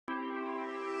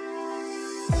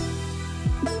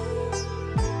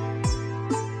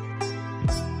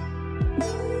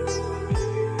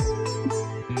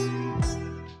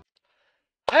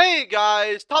Hey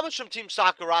guys, Thomas from Team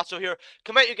Sakurazo here,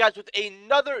 coming at you guys with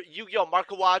another Yu-Gi-Oh!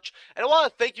 Market Watch, and I want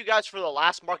to thank you guys for the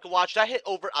last Market Watch. That hit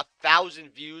over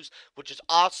 1,000 views, which is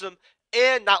awesome,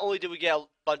 and not only did we get a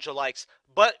bunch of likes,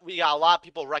 but we got a lot of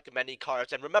people recommending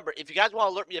cards. And remember, if you guys want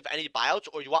to alert me of any buyouts,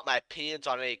 or you want my opinions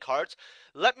on any cards,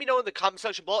 let me know in the comment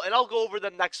section below, and I'll go over the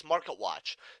next Market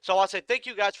Watch. So I want to say thank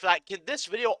you guys for that. Can this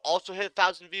video also hit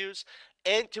 1,000 views?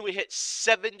 And can we hit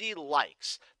 70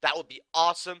 likes? That would be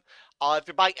awesome. If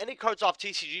you're buying any cards off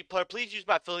TCG Player, please use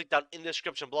my affiliate down in the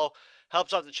description below.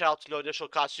 Helps out the channel to no additional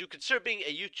cost. So you consider being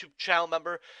a YouTube channel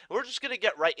member. And we're just going to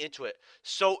get right into it.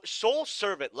 So, Soul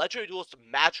Servant, Legendary Duelist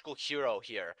Magical Hero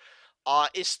here,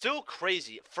 is still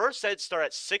crazy. First eds start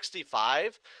at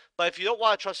 65, but if you don't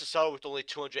want to trust the seller with only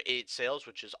 208 sales,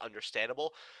 which is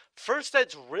understandable, first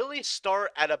eds really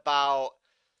start at about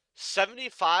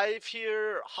 75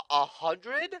 here,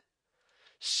 100.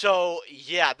 So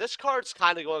yeah, this card's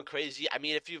kind of going crazy. I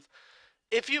mean,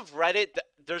 if you've read it,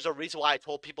 there's a reason why I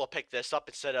told people to pick this up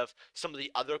instead of some of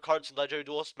the other cards in Legendary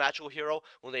Duelist Magical Hero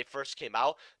when they first came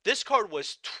out. This card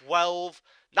was 12,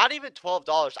 not even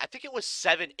 $12. I think it was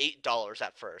 $7, $8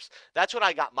 at first. That's when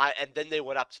I got mine, and then they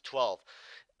went up to 12.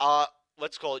 Uh,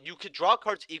 let's call it. You could draw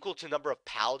cards equal to the number of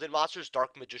Paladin monsters,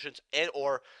 Dark Magicians, and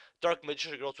or Dark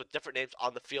Magician girls with different names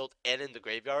on the field and in the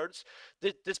graveyards.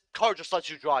 This card just lets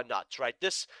you draw nuts, right?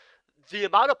 The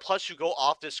amount of plus you go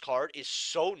off this card is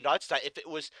so nuts that if it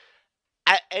was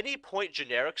at any point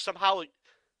generic somehow,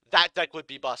 that deck would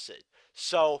be busted.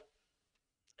 So,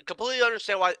 I completely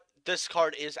understand why this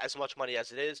card is as much money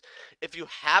as it is. If you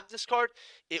have this card,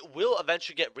 it will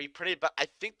eventually get reprinted, but I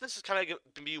think this is kind of going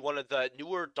to be one of the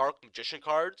newer Dark Magician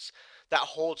cards that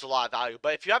holds a lot of value.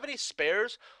 But if you have any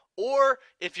spares, or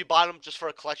if you bought them just for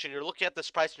a collection, you're looking at this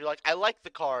price and you're like, I like the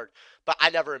card, but I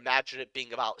never imagined it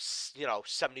being about,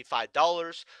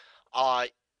 $75.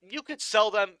 You could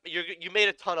sell them. You made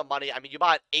a ton of money. I mean, you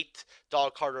bought an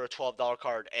 $8 card or a $12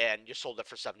 card, and you sold it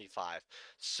for 75.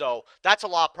 So that's a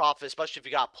lot of profit, especially if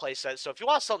you got a playset. So if you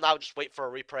want to sell now, just wait for a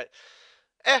reprint.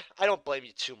 I don't blame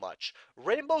you too much.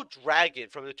 Rainbow Dragon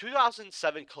from the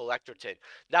 2007 Collector Tin.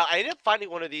 Now, I ended up finding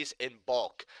one of these in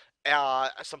bulk.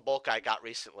 Some bulk I got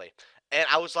recently. And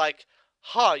I was like,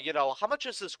 huh, how much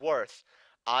is this worth?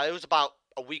 It was about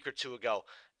a week or two ago.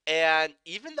 And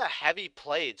even the heavy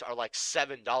plaids are like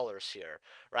 $7 here,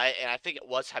 right? And I think it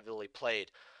was heavily played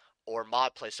or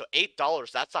mod play. So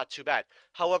 $8, that's not too bad.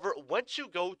 However, once you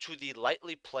go to the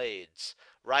lightly plaids,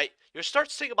 right, you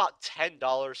start seeing about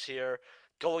 $10 here,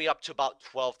 going up to about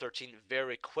 12, 13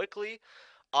 very quickly.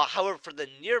 However, for the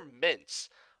near mints,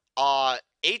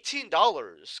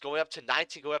 $18 going up to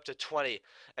 19, going up to 20.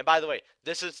 And by the way,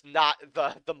 this is not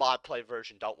the mod play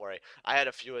version, don't worry. I had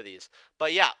a few of these.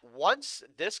 But yeah, once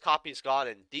this copy is gone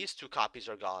and these two copies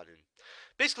are gone, and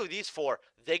basically these four,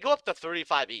 they go up to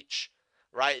 35 each,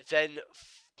 right? Then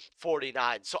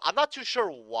 49. So I'm not too sure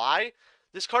why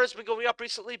this card has been going up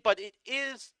recently, but it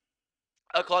is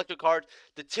a collector card.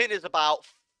 The tin is about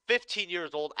 15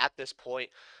 years old at this point.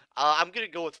 I'm going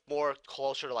to go with more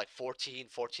closer to like 14,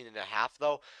 14 and a half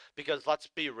though, because let's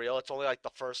be real, it's only like the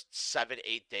first 7,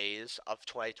 8 days of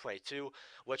 2022,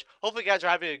 which hopefully you guys are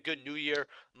having a good new year.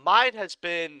 Mine has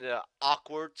been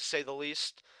awkward to say the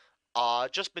least.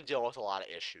 Just been dealing with a lot of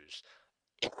issues.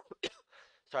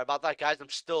 Sorry about that, guys. I'm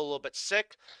still a little bit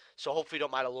sick, so hopefully you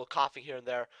don't mind a little coughing here and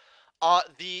there.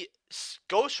 The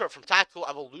Ghost Short from Tactical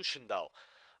Evolution, though.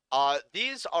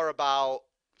 These are about,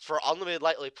 for unlimited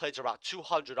lightly plays, are about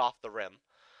 200 off the rim.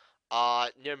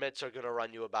 Near mints are going to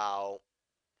run you about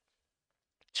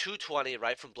 220,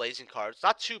 right, from Blazing Cards.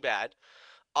 Not too bad.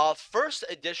 First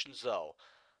editions, though.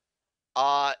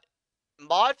 Mod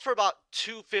for about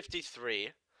 253,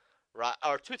 right,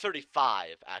 or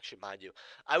 235, actually, mind you.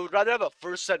 I would rather have a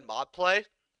first set mod play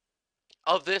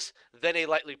of this than a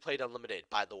lightly played unlimited,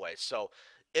 by the way. So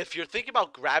if you're thinking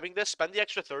about grabbing this, spend the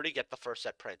extra 30, get the first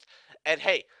set print. And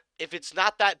hey, if it's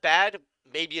not that bad,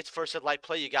 maybe it's first set light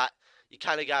play, you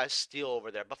kind of got a steal over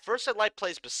there. But first set light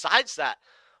plays besides that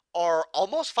are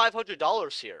almost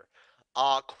 $500 here.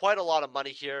 Quite a lot of money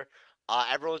here.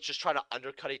 Everyone's just trying to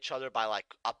undercut each other by like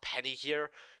a penny here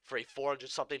for a 400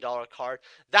 something dollar card.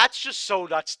 That's just so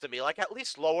nuts to me. Like, at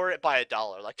least lower it by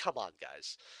 $1. Like, come on,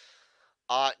 guys.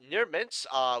 Near mints,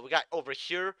 we got over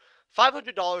here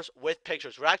 $500 with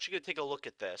pictures. We're actually gonna take a look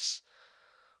at this.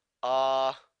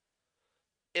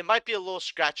 It might be a little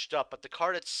scratched up, but the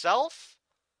card itself,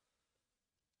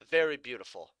 very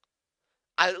beautiful.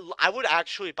 I would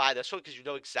actually buy this one because you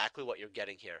know exactly what you're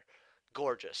getting here.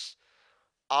 Gorgeous.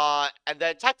 And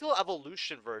then Tactical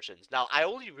Evolution versions. Now, I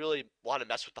only really want to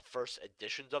mess with the first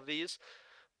editions of these,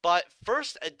 But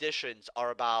first editions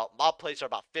are about, mob plates are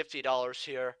about $50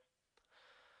 here.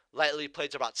 Lightly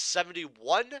plates are about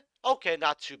 71. Okay,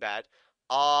 not too bad.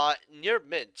 Near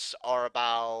mints are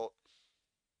about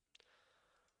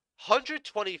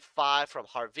 125 from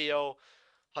Harvio,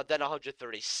 then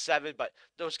 137, but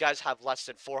those guys have less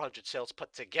than 400 sales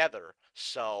put together.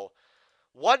 So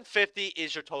 150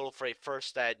 is your total for a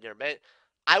first ed near mint.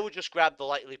 I would just grab the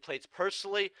lightly plates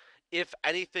personally, if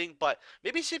anything, but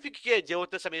maybe see if you can get a deal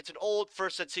with this. I mean, it's an old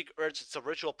first ed secret urge, it's a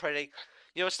ritual printing.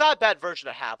 You know, it's not a bad version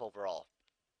to have overall.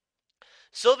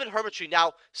 Sylvan Hermitry.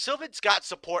 Now, Sylvan's got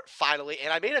support finally,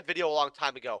 and I made a video a long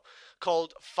time ago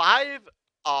called 5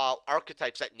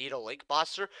 archetypes that need a link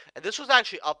monster, and this was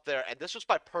actually up there, and this was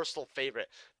my personal favorite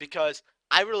because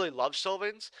I really love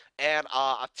Sylvans, and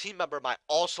a team member of mine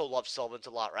also loves Sylvans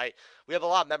a lot, right? We have a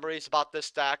lot of memories about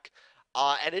this deck,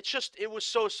 and it was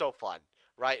so fun,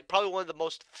 right? Probably one of the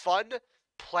most fun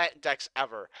plant decks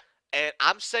ever. And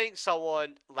I'm saying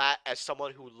someone that as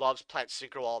someone who loves plant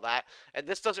synchro, all that, and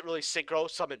this doesn't really synchro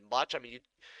summon much. I mean,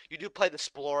 you do play the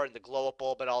Explorer and the Glow Up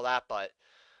Bulb and all that, but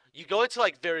you go into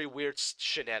like very weird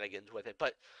shenanigans with it.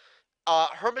 But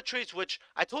Hermitries, which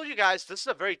I told you guys, this is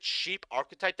a very cheap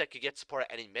archetype that could get support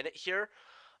at any minute here.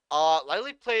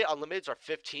 Lightly play unlimiteds are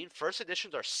 15. First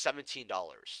editions are $17.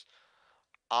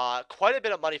 Quite a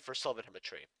bit of money for Sylvan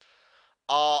Hermitry.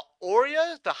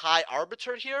 Aurea, the High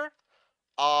Arbiter here.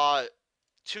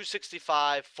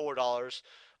 265, $4.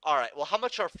 All right. Well, how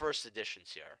much are first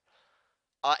editions here?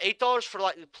 $8 for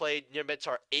lightly played. Near mints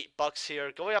are $8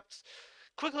 here. Going up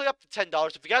quickly up to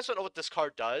 $10. If you guys don't know what this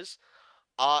card does,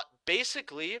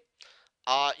 basically,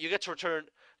 you get to return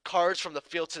cards from the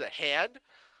field to the hand,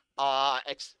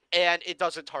 and it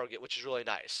doesn't target, which is really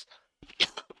nice.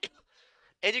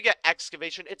 And you get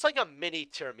excavation. It's like a mini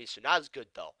tiramisu. Not as good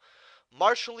though.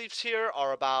 Marshall leaves here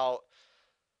are about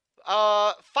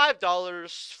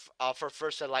 $5 for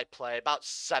first and light play, about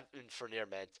 $7 for near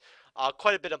mint.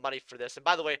 Quite a bit of money for this. And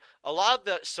by the way, a lot of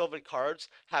the Sylvan cards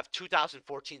have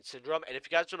 2014 syndrome, and if you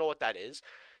guys don't know what that is,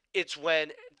 it's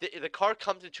when the card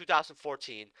comes in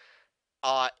 2014,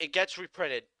 it gets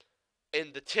reprinted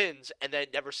in the tins, and then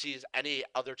never sees any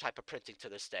other type of printing to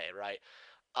this day, right?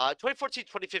 2014,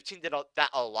 2015 did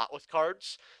that a lot with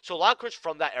cards. So a lot of cards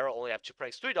from that era only have 2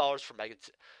 prints. $3 for Mega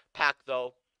Pack,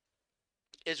 though.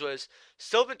 Was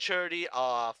Sylvan Charity,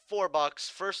 $4.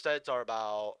 First eds are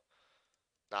about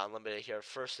not unlimited here.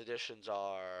 First editions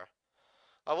are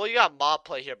well, you got mob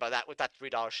play here, but that with that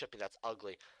 $3 shipping, that's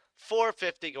ugly.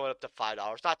 $4.50 going up to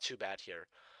 $5. Not too bad here.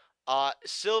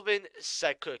 Sylvan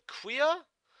Sequoia.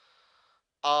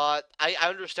 I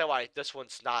understand why this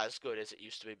one's not as good as it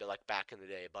used to be, but like back in the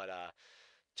day. But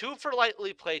 2 for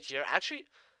lightly played here. Actually,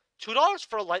 $2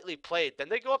 for lightly played. Then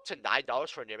they go up to $9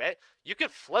 for a near mint. You can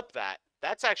flip that.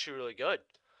 That's actually really good.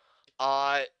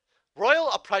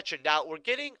 Royal Oppression. Now, we're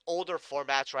getting older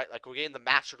formats, right? Like, we're getting the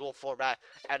Master Duel format.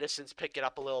 Edison's picking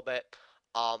up a little bit.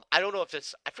 I don't know if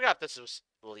this... I forgot if this was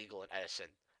legal in Edison.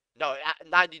 No,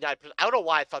 99%. I don't know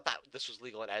why I thought that this was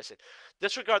legal in Edison.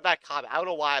 Disregard that comment. I don't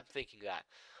know why I'm thinking that.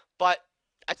 But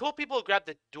I told people to grab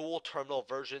the dual terminal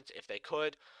versions if they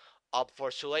could. Before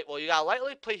it's too late. Well, you got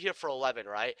lightly play here for 11,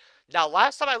 right? Now,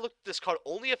 last time I looked at this card,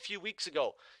 only a few weeks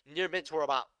ago, near mints were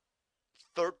about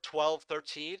 12,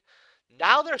 13.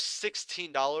 Now they're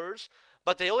 $16,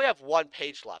 but they only have 1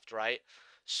 page left, right?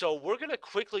 So we're going to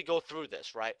quickly go through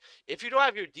this, right? If you don't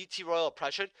have your DT Royal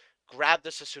Oppression, grab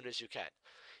this as soon as you can.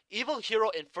 Evil Hero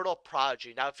Infernal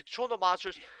Prodigy. Now, if you control the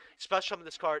monsters, special summon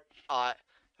this card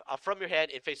from your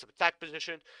hand in face of attack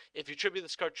position. If you tribute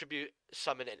this card, tribute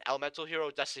summon an Elemental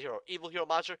Hero, Destiny Hero, Evil Hero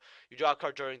monster. You draw a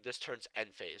card during this turn's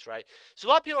end phase, right? So a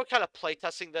lot of people are kind of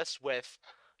playtesting this with,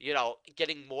 you know,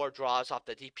 getting more draws off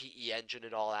the DPE engine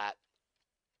and all that.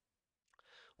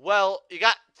 Well, you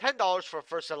got $10 for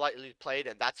first and lightly played,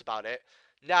 and that's about it.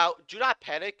 Now, do not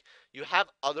panic. You have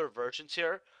other versions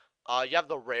here. You have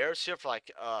the rares here for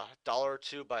like $1 or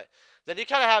 $2, but then you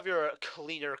kind of have your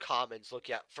cleaner commons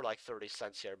look at for like 30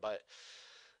 cents here. But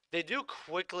they do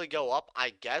quickly go up,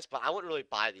 I guess, but I wouldn't really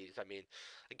buy these. I mean,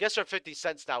 I guess they're 50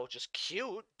 cents now, which is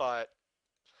cute, but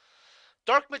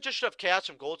Dark Magician of Chaos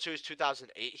from Gold Series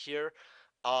 2008 here.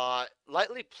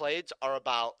 Lightly playeds are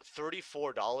about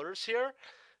 $34 here,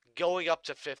 going up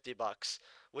to $50,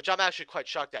 which I'm actually quite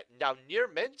shocked at. Now, near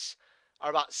mints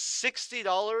are about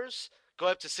 $60,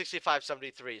 going up to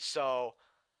 $65.73. So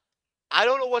I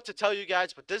don't know what to tell you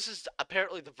guys, but this is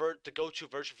apparently the go-to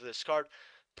version for this card.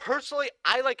 Personally,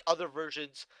 I like other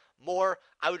versions more.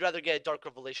 I would rather get a Dark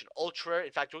Revelation Ultra.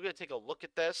 In fact, we're going to take a look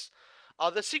at this.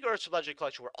 The Secret Earths Legendary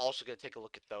Collection, we're also going to take a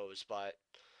look at those. But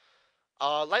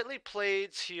lightly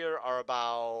playeds here are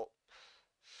about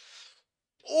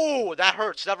Ooh, that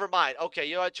hurts. Never mind. Okay,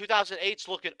 you know what? 2008's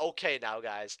looking okay now,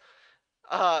 guys.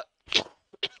 Uh,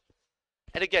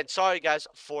 and again, sorry guys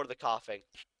for the coughing.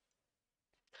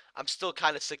 I'm still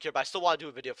kind of sick here, but I still want to do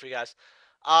a video for you guys.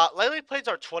 Lightly plates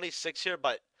are 26 here,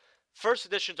 but first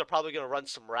editions are probably going to run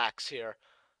some racks here.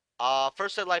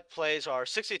 First ed light plays are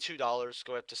 $62,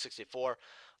 going up to 64.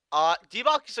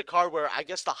 D-Box is a card where I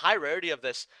guess the high rarity of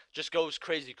this just goes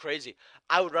crazy, crazy.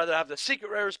 I would rather have the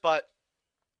secret rares, but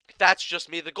that's just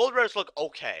me. The gold rares look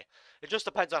okay. It just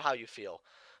depends on how you feel.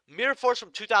 Mirror Force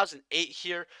from 2008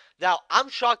 here. Now, I'm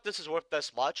shocked this is worth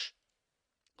this much.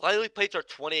 Lightly plates are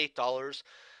 $28.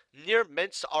 Near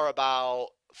mints are about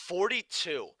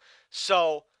 42.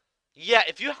 So, yeah,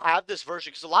 if you have this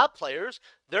version, because a lot of players,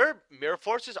 their mirror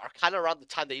forces are kind of around the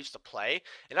time they used to play.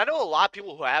 And I know a lot of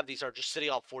people who have these are just sitting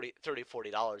on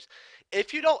 $40.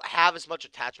 If you don't have as much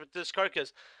attachment to this card,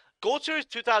 because Gold Series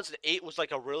 2008 was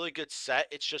like a really good set.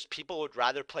 It's just people would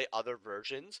rather play other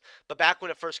versions. But back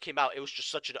when it first came out, it was just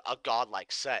such a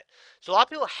godlike set. So a lot of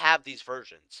people have these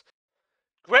versions.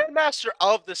 Grandmaster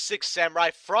of the Six Samurai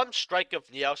from Strike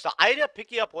of Neo. So I ended up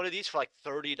picking up one of these for like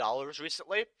 $30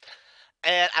 recently.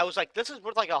 And I was like, this is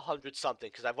worth like 100 something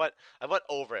because I went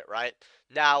over it, right?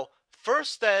 Now,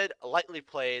 first ed lightly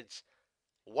played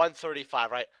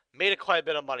 135, right? Made it quite a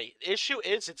bit of money. The issue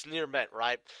is it's near mint,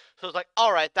 right? So it's like,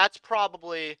 all right, that's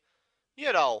probably,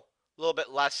 you know, a little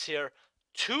bit less here.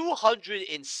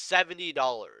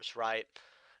 $270, right?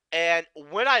 And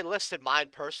when I listed mine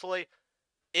personally,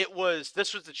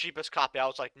 this was the cheapest copy. I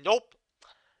was like, nope,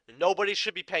 nobody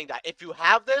should be paying that. If you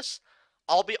have this,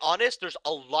 I'll be honest, there's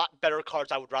a lot better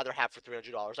cards I would rather have for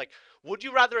 $300. Like, would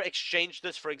you rather exchange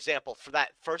this, for example, for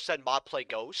that first ed mod play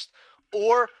Ghost,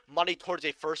 or money towards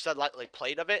a first ed lightly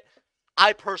played of it?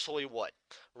 I personally would,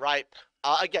 right?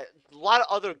 Again, a lot of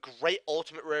other great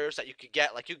ultimate rares that you could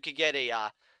get. Like, you could get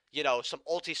a, some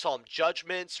Ulti-Solemn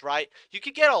Judgments, right? You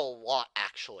could get a lot,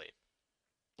 actually.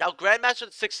 Now, Grandmaster of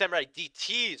the Six Samurai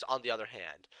DTs, on the other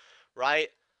hand, right?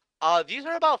 These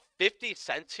are about 50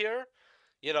 cents here.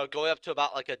 You know, going up to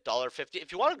about like $1.50.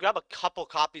 If you want to grab a couple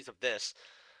copies of this,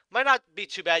 might not be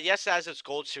too bad. Yes, it has its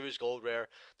Gold Series Gold Rare,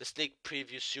 the Sneak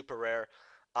Preview Super Rare.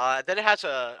 Then it has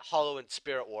a Hollow and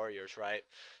Spirit Warriors, right?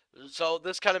 So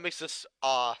this kind of makes this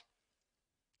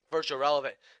version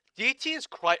relevant. DT is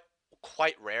quite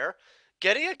rare.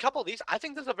 Getting a couple of these, I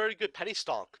think this is a very good penny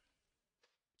stonk.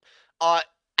 Uh,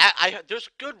 there's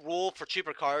a good rule for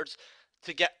cheaper cards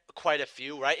to get quite a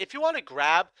few, right? If you want to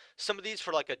grab some of these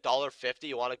for like $1.50,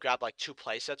 you want to grab like 2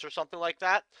 playsets or something like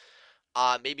that.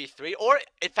 Maybe 3, or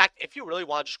in fact, if you really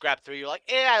want to just grab 3, you're like,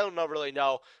 I don't really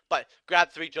know, but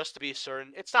grab 3 just to be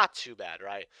certain. It's not too bad,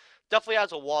 right? Definitely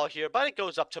has a wall here, but it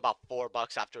goes up to about $4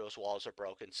 after those walls are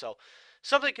broken. So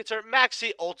something to consider.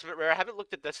 Maxi Ultimate Rare. I haven't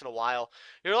looked at this in a while.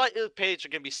 Your lightly plates are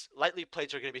gonna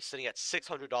be sitting at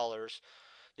 $600.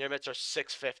 Your mitts are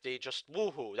 $650. Just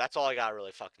woohoo. That's all I gotta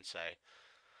really fucking say.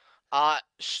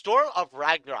 Storm of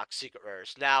Ragnarok Secret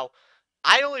Rares. Now,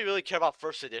 I only really care about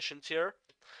first editions here.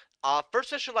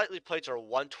 First edition lightly plates are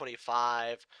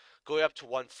 125, going up to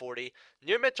 140.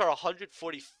 Near mints are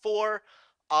 144,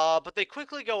 but they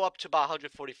quickly go up to about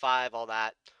 145, all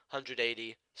that,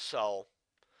 180. So,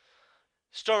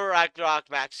 Storm of Ragnarok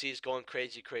Maxis going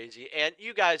crazy, crazy. And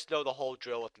you guys know the whole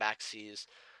drill with Maxis.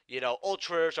 You know,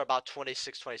 Ultras are about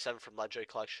 26, 27 from Legendary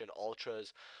Collection.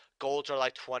 Ultras. Golds are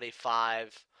like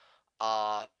 25.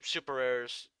 Super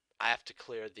Rares, I have to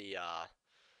clear the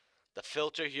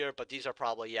filter here, but these are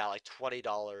probably, yeah, like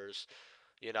 $20.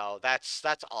 You know, that's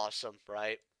awesome,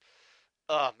 right?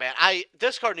 Oh man,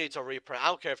 this card needs a reprint. I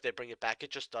don't care if they bring it back,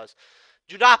 it just does.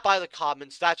 Do not buy the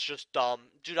commons, that's just dumb.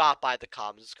 Do not buy the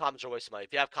commons. Commons are a waste of money.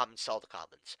 If you have commons, sell the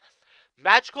commons.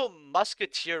 Magical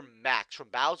Musketeer Max from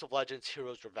Battles of Legends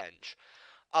Heroes Revenge.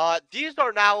 These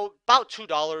are now about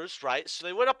 $2, right? So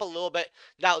they went up a little bit.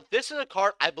 Now, this is a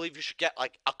card I believe you should get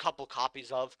like a couple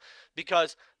copies of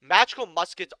because magical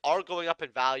muskets are going up in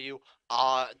value.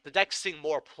 The deck's seeing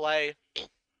more play.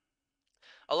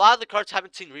 A lot of the cards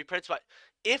haven't seen reprints, but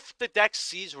if the deck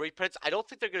sees reprints, I don't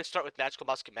think they're going to start with Magical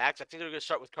Musket Max. I think they're going to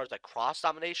start with cards like Cross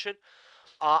Domination.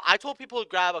 I told people to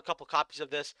grab a couple copies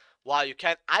of this while you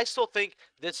can. I still think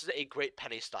this is a great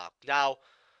penny stock. Now,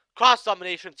 Cross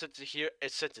Domination, since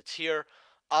it's here,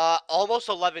 almost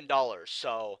 $11.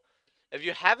 So, if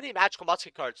you have any Magical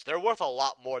Musket cards, they're worth a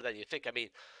lot more than you think. I mean,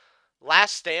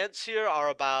 Last Stands here are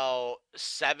about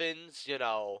 7s, you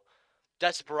know.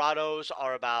 Desperados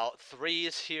are about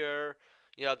 3s here.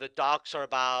 You know, the Docks are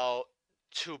about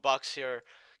 $2 here.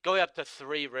 Going up to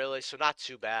 3, really, so not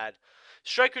too bad.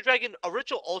 Striker Dragon,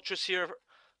 Original Ultras here.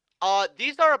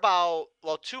 These are about,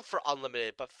 well, 2 for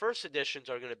unlimited, but first editions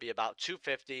are going to be about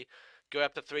 250, going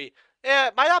up to 3. Yeah,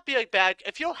 it might not be like bad.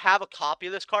 If you don't have a copy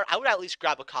of this card, I would at least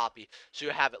grab a copy so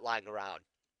you have it lying around.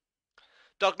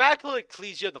 Dogmatical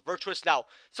Ecclesia, the Virtuous. Now,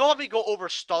 so let me go over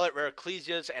Starlight Rare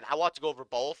Ecclesias, and I want to go over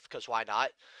both, because why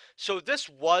not? So this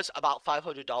was about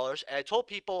 $500, and I told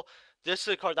people this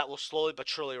is a card that will slowly but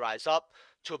surely rise up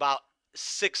to about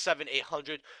 6, 7,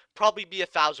 800, probably be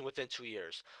 1,000 within 2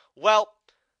 years. Well,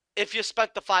 if you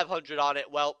spent the 500 on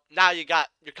it, well, now you got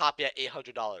your copy at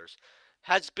 $800.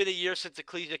 Has been a year since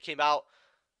Ecclesia came out.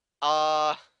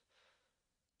 Uh,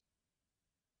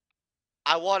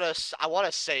 I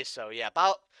wanna say so. Yeah,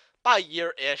 about a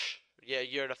year-ish. Yeah, a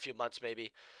year and a few months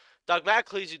maybe. Dogmatic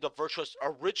Ecclesia, the Virtuous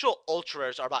original Ultra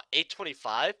Rares are about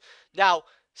 825. Now,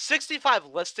 65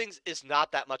 listings is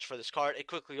not that much for this card. It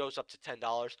quickly goes up to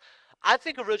 $10. I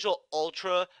think original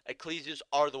Ultra Ecclesias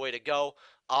are the way to go.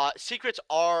 Secrets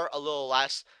are a little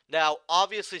less. Now,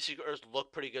 obviously, Secrets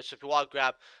look pretty good. So if you want to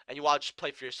grab and you want to just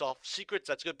play for yourself, Secrets,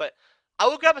 that's good. But I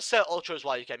will grab a set of Ultras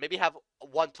while you can. Maybe have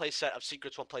one play set of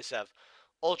Secrets, one play set of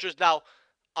Ultras. Now,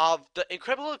 the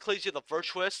Incredible Ecclesia, the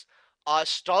Virtuous,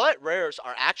 Starlight Rares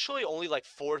are actually only like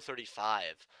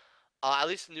 435. At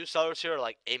least the new sellers here are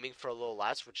like aiming for a little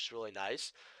less, which is really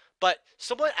nice. But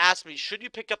someone asked me, should you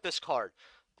pick up this card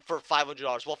for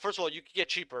 $500? Well, first of all, you can get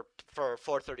cheaper for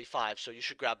 435, so you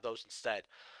should grab those instead.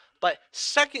 But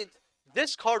second,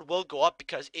 this card will go up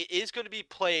because it is going to be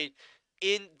played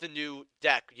in the new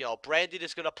deck. You know, Branded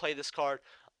is going to play this card.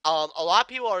 A lot of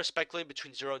people are speculating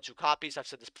between 0 and 2 copies. I've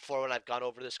said this before when I've gone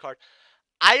over this card.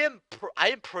 I am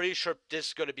pretty sure this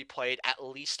is going to be played at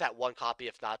least at 1 copy,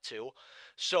 if not 2.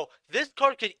 So this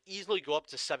card could easily go up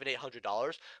to $700,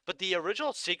 $800. But the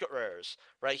original Secret Rares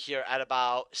right here at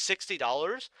about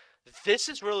 $60, this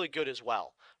is really good as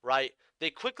well, right? They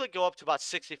quickly go up to about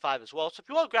 65 as well. So if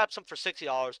you want to grab some for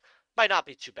 $60, might not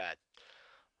be too bad.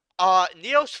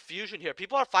 Neos Fusion here.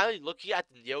 People are finally looking at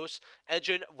the Neos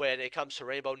engine when it comes to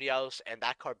Rainbow Neos and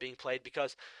that card being played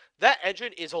because that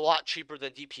engine is a lot cheaper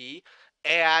than DP.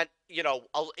 And, you know,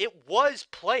 it was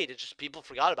played. It's just people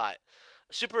forgot about it.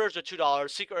 Super Rares are $2.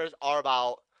 Secret Rares are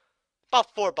about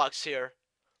 $4 here,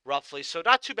 roughly. So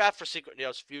not too bad for Secret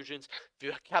Neos Fusions. If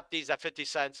you kept these at 50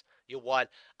 cents, you won.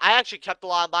 I actually kept a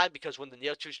lot of mine because when the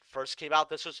Neos Fusion first came out,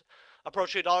 this was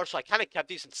approaching $1, so I kind of kept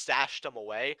these and stashed them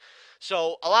away.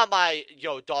 So a lot of my, you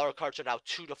know, dollar cards are now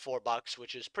 $2 to $4,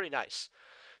 which is pretty nice.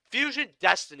 Fusion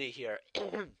Destiny here.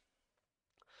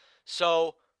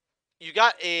 So you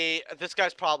got this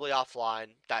guy's probably offline,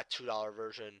 that $2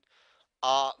 version.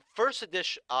 First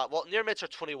edition, well, near mints are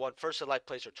 21. First and light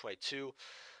plays are 22.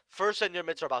 First and near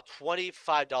mints are about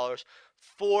 $25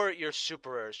 for your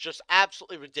super rares. Just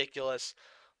absolutely ridiculous.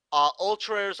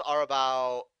 Ultra rares are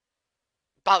about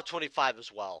 25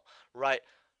 as well, right?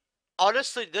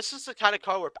 Honestly, this is the kind of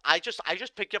card where I just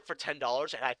pick it up for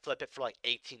 $10 and I flip it for like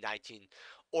 18, 19,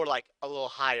 or like a little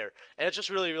higher, and it's just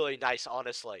really, really nice,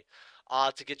 honestly.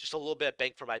 To get just a little bit of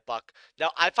bang for my buck.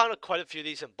 Now, I found quite a few of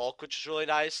these in bulk, which is really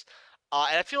nice.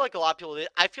 And I feel like a lot of people did.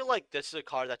 I feel like this is a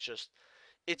card that's just,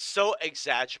 it's so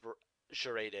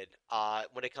exaggerated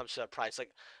when it comes to the price.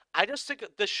 Like, I just think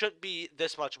this shouldn't be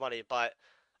this much money, but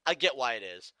I get why it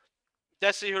is.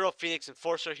 Destiny Hero, Phoenix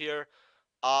Enforcer here.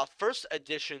 First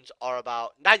editions are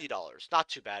about $90. Not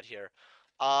too bad here.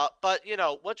 But, you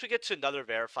know, once we get to another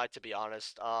verified, to be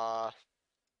honest,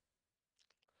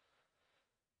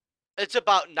 it's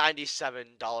about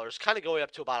 $97, kind of going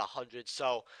up to about 100.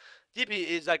 So DP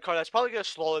is that card that's probably going to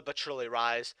slowly but surely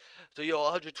rise. So, you know,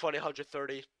 120,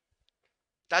 130.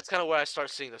 That's kind of where I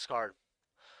start seeing this card.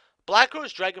 Black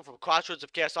Rose Dragon from Crossroads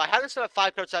of Chaos. So I had this in a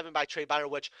 5-card 7 by Trade Miner,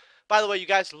 which, by the way, you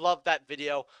guys loved that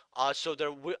video. So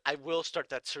I will start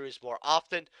that series more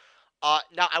often.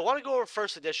 Now, I want to go over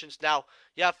first editions. Now,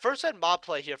 yeah, first ed mod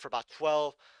play here for about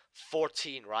 12,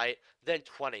 14, right? Then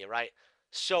 20, right?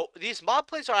 So these mod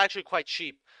plays are actually quite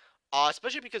cheap,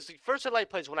 especially because the first ed light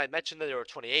plays, when I mentioned that there were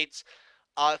 28s,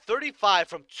 35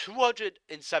 from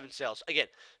 207 sales. Again,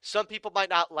 some people might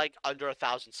not like under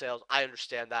 1,000 sales. I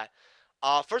understand that.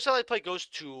 First ed light play goes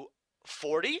to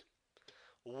 40.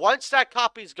 Once that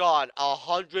copy's gone,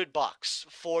 $100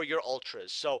 for your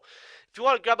ultras. So if you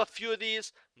want to grab a few of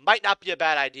these, might not be a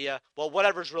bad idea. Well,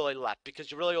 whatever's really left, because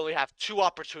you really only have 2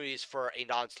 opportunities for a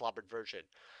non-slobbered version.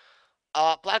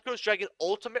 Black Rose Dragon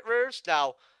Ultimate Rares.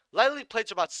 Now, lightly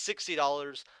plates are about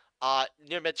 $60.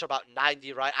 Near mints are about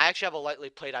 90, right? I actually have a lightly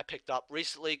plate I picked up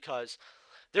recently because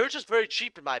they were just very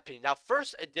cheap in my opinion. Now,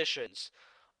 first editions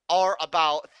are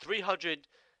about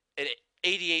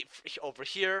 388 over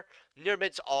here. Near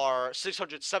mints are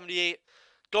 678,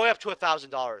 going up to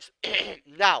 $1,000.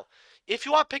 Now, if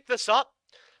you want to pick this up,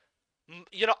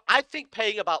 you know, I think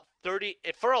paying about 30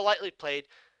 if for a lightly played,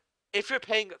 if you're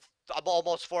paying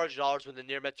almost $400 when the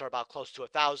near mints are about close to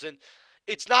 1,000,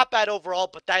 it's not bad overall,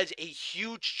 but that is a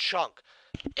huge chunk.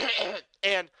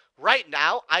 And right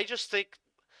now, I just think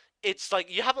it's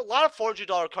like you have a lot of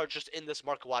 $400 cards just in this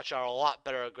market watch that are a lot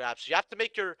better to grab. So you have to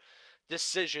make your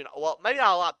decision. Well, maybe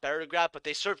not a lot better to grab, but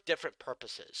they serve different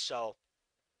purposes. So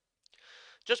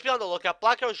just be on the lookout.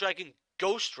 Black Arrows Dragon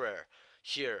Ghost Rare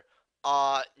here.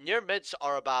 Near mids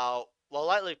are about, well,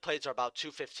 lightly plates are about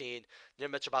 215. Near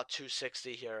mids are about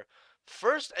 260 here.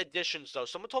 First editions though,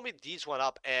 someone told me these went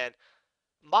up, and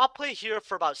mob play here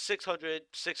for about 600,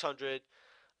 600.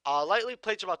 Lightly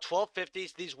plates are about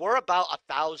 1250s. These were about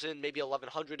 1,000, maybe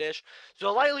 1,100-ish. So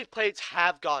the lightly plates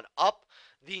have gone up.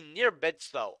 The near mids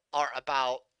though are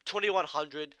about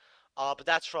 2,100. But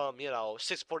that's from, you know,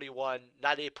 641,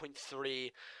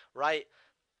 98.3, right?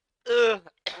 Ugh,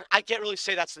 I can't really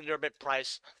say that's the near mid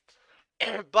price.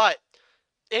 But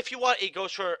if you want a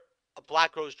Ghost for a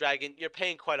Black Rose Dragon, you're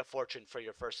paying quite a fortune for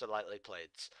your first and lightly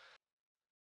plates.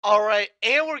 Alright,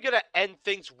 and we're going to end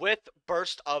things with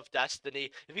Burst of Destiny.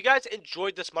 If you guys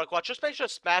enjoyed this Mark Watch, just make sure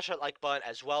to smash that like button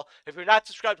as well. If you're not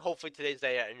subscribed, hopefully today's the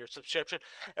day and your subscription.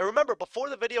 And remember,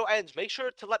 before the video ends, make sure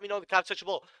to let me know in the comment section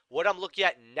below what I'm looking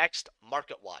at next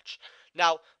Market Watch.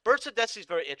 Now, Burst of Destiny is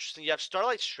very interesting. You have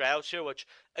Starlight Stratos here, which,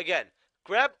 again,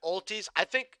 grab ultis. I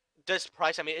think this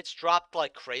price, I mean, it's dropped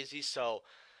like crazy, so,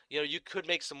 you know, you could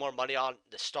make some more money on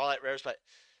the Starlight Rares, but,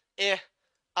 I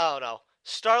don't know.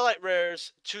 Starlight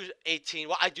Rares, 218.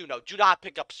 Well, I do know. Do not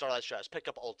pick up Starlight Stratos. Pick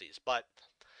up ultis. But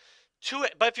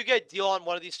if you get a deal on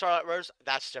one of these Starlight Rares,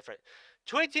 that's different.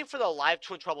 218 for the live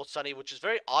Twin Trouble Sunny, which is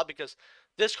very odd because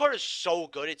this card is so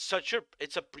good. It's such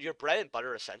your bread and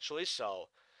butter essentially. So,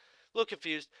 a little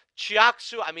confused.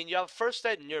 Chiaxu, I mean, you have first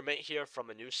ed near mint here from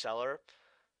a new seller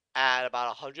at about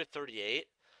 138.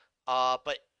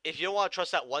 But if you don't want to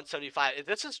trust that 175, if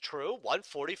this is true,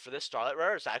 140 for this Starlight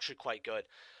Rare is actually quite good.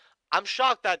 I'm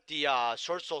shocked that the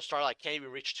Sword Soul Starlight can't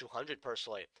even reach 200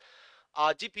 personally.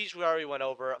 DPs we already went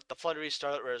over. The Flundery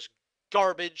Starlight Rare is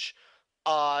garbage.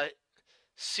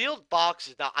 Sealed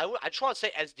boxes. Now, I just want to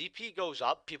say, as DP goes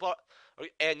up, people are,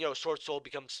 and, you know, Sword Soul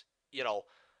becomes, you know,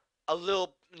 a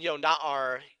little, you know, not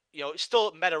our, you know,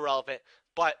 still meta relevant,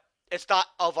 but it's not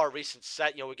of our recent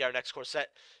set. You know, we get our next core set.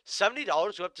 $70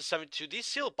 go up to 72. These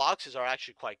sealed boxes are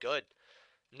actually quite good.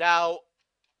 Now,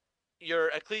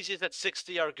 your Ecclesias at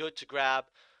 60 are good to grab.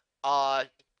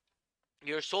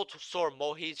 Your Soul to Soar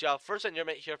Mohis, you have first and your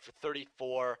mate here for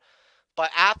 34.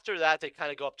 But after that, they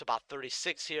kind of go up to about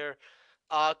 36 here.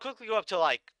 Quickly go up to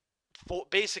like,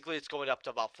 basically it's going up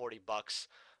to about 40 bucks.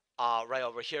 Right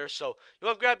over here. So you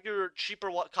want to grab your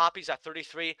cheaper copies at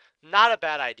 33. Not a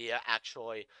bad idea,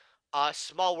 actually.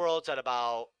 Small Worlds at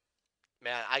about,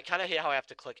 man, I kind of hate how I have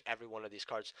to click every one of these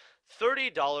cards.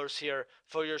 $30 here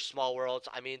for your Small Worlds.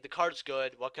 I mean, the card's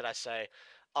good. What could I say?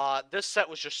 This set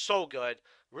was just so good.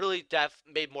 Really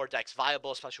made more decks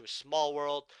viable, especially with Small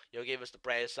World. You know, gave us the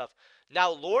brand and stuff. Now,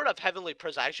 Lord of Heavenly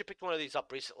Prison. I actually picked one of these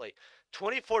up recently.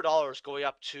 $24 going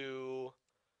up to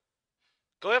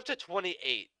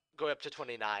 28. Going up to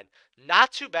 29.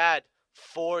 Not too bad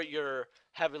for your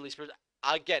Heavenly Spirit.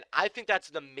 Again, I think that's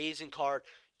an amazing card.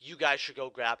 You guys should go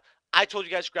grab. I told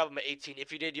you guys to grab them at 18.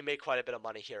 If you did, you made quite a bit of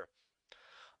money here.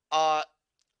 $10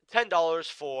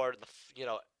 for the, you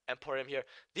know, Emporium here.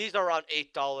 These are around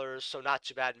 $8, so not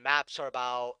too bad. Maps are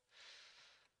about,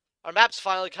 our map's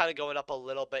finally kind of going up a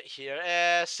little bit here.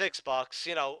 $6.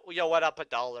 You know, went up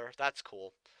 $1. That's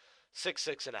cool.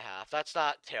 6.5. That's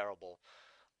not terrible.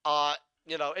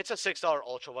 You know, it's a $6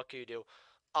 Ultra. What can you do?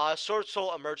 Sword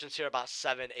Soul Emergence here, about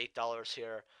 $7, $8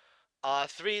 here.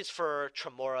 3s for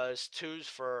Tremoras, 2s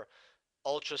for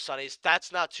Ultra Sunnies.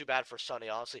 That's not too bad for Sunny,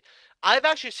 honestly. I've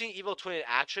actually seen Evil Twin in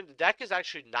action. The deck is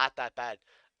actually not that bad.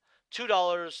 $2,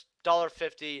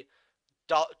 $1.50,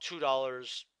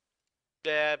 $2,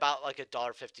 about like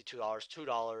 $1.50,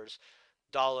 $2,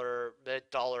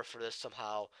 $1 for this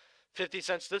somehow. 50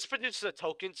 cents. This produces a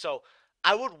token, so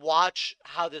I would watch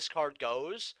how this card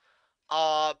goes.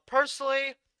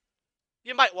 Personally,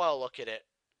 you might want to look at it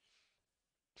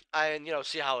and, you know,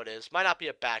 see how it is. Might not be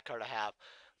a bad card to have.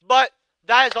 But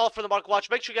that is all for the Market Watch.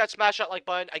 Make sure you guys smash that like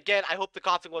button. Again, I hope the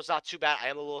coughing was not too bad. I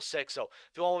am a little sick, so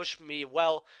if you want to wish me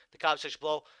well in the comment section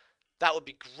below, that would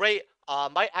be great.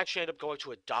 Might actually end up going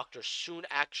to a doctor soon,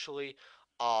 actually.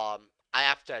 I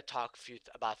have to talk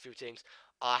about a few things.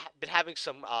 Been having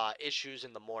some issues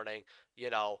in the morning, you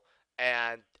know,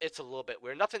 and it's a little bit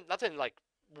weird. Nothing like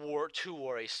too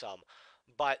worrisome.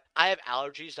 But I have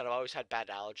allergies, and I've always had bad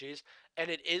allergies. And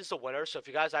it is the winter, so if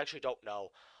you guys actually don't know,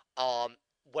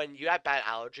 when you have bad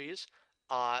allergies,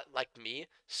 like me,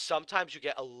 sometimes you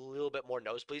get a little bit more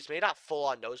nosebleeds. Maybe not full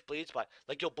on nosebleeds, but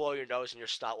like you'll blow your nose and your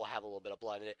snot will have a little bit of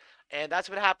blood in it. And that's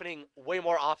been happening way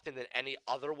more often than any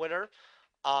other winter.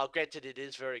 Granted, it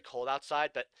is very cold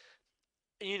outside, but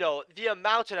you know the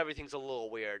amount and everything's a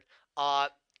little weird. Uh,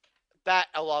 that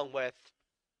along with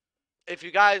if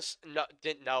you guys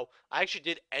didn't know, I actually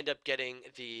did end up getting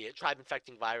the tribe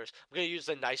infecting virus. I'm gonna use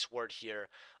a nice word here,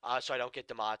 so I don't get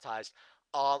demonetized.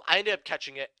 I ended up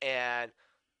catching it, and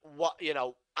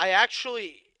I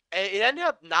actually it ended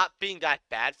up not being that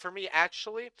bad for me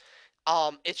actually.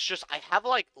 It's just I have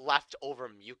like leftover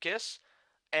mucus,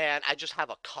 and I just have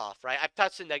a cough. Right, I've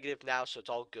tested negative now, so it's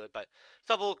all good, but I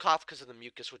still have a little cough because of the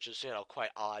mucus, which is quite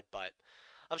odd. But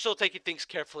I'm still taking things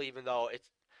carefully, even though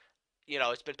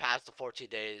it's been past the 14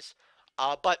 days.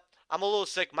 But I'm a little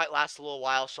sick, might last a little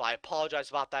while, so I apologize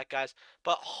about that, guys.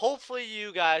 But hopefully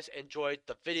you guys enjoyed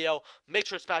the video. Make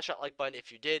sure to smash that like button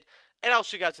if you did, and I'll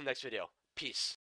see you guys in the next video. Peace.